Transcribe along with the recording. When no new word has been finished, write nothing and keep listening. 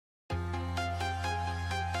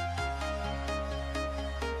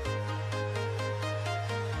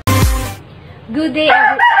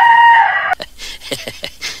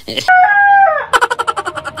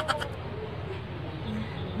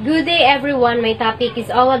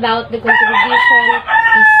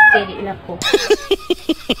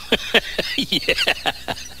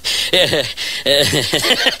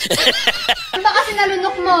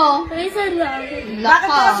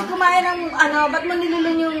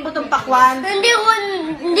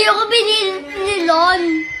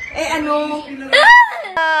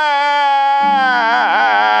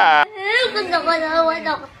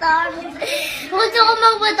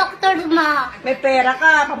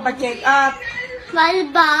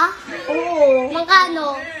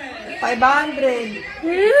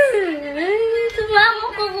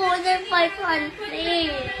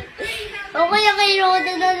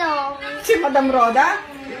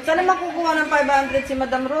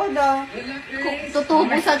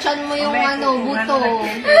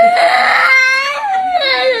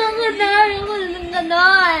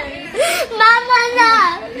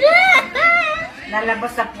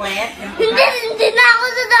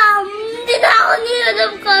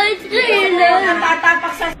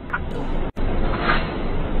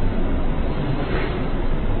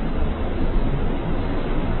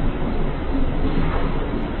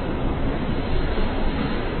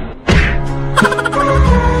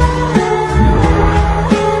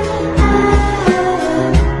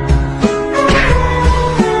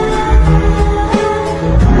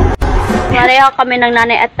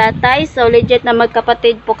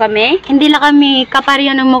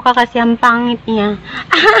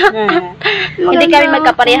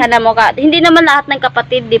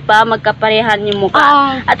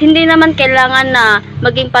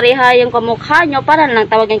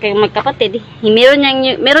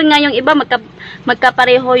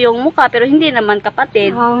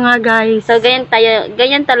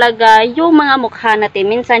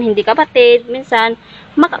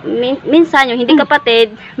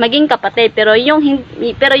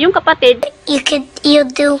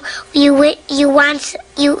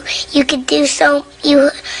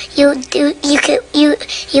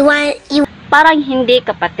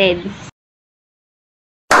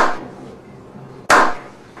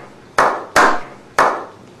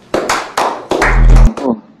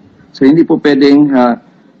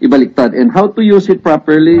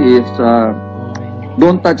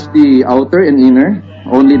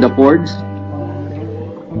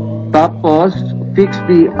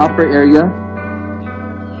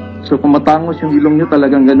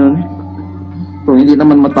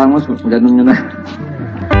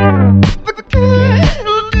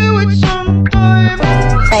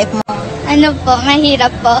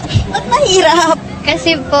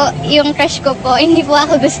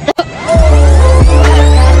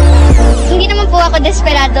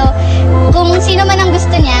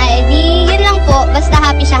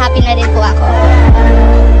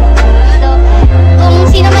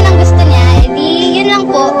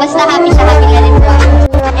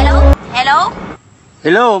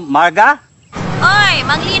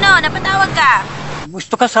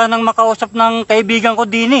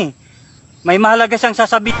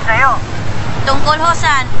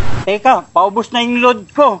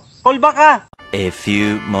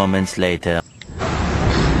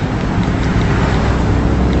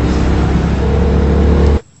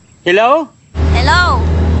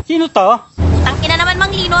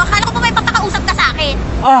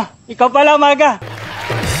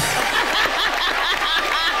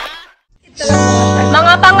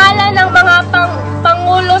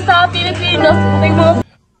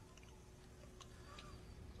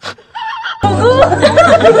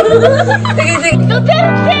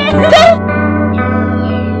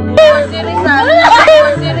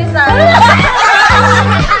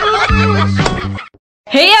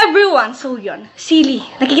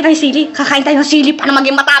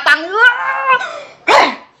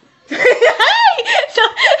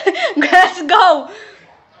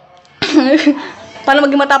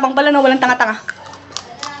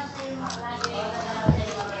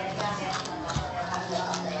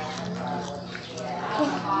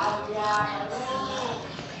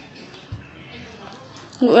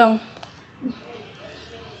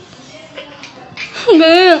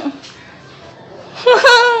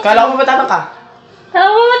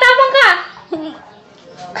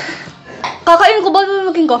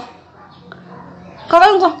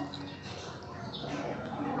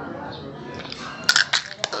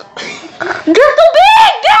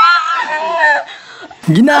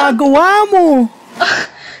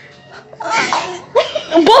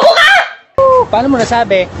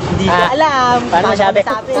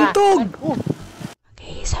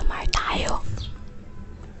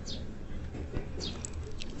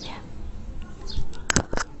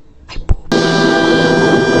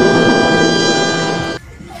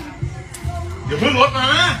อย่าเพิ่งรถมา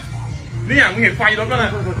เนี่ยมึงเห็นไฟรถป่ะน่ะ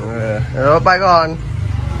เดี๋ยวไปก่อน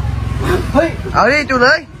เฮ้ย เอาดิจุดเล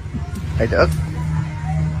ยไอ้เจ๊ก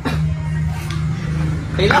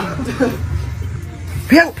เ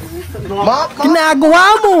พียงBob, ginagawa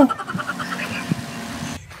mo?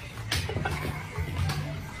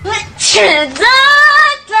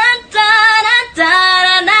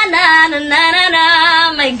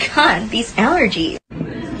 My God, these allergies.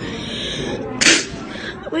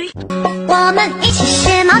 我们一起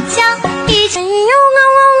学猫叫，一起喵喵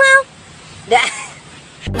喵喵。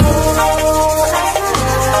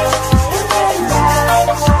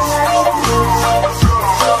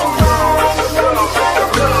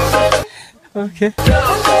Okay.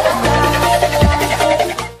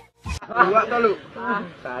 Dua dulu.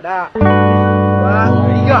 Ada. Dua,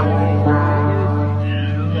 tiga.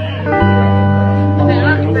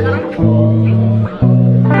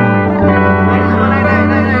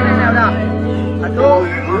 Satu,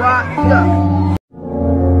 dua, tiga.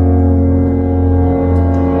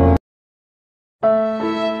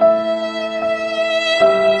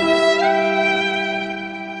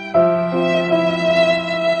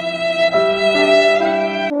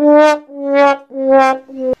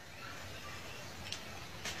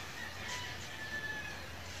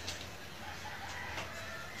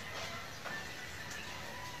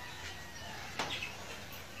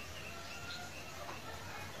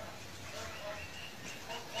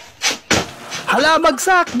 Hala,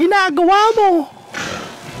 bagsak! Ginagawa mo!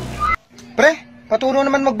 Pre, paturo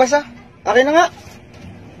naman magbasa. Akin na nga.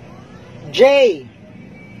 J-O-W-A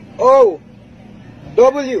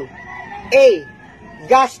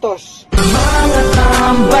Gastos. Mga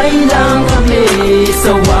tambay lang kami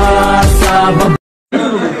sawa sa baba.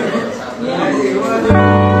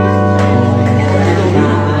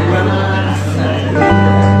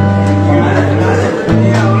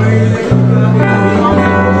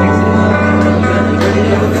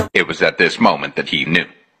 It was at this moment that he knew.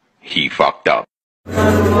 He fucked up.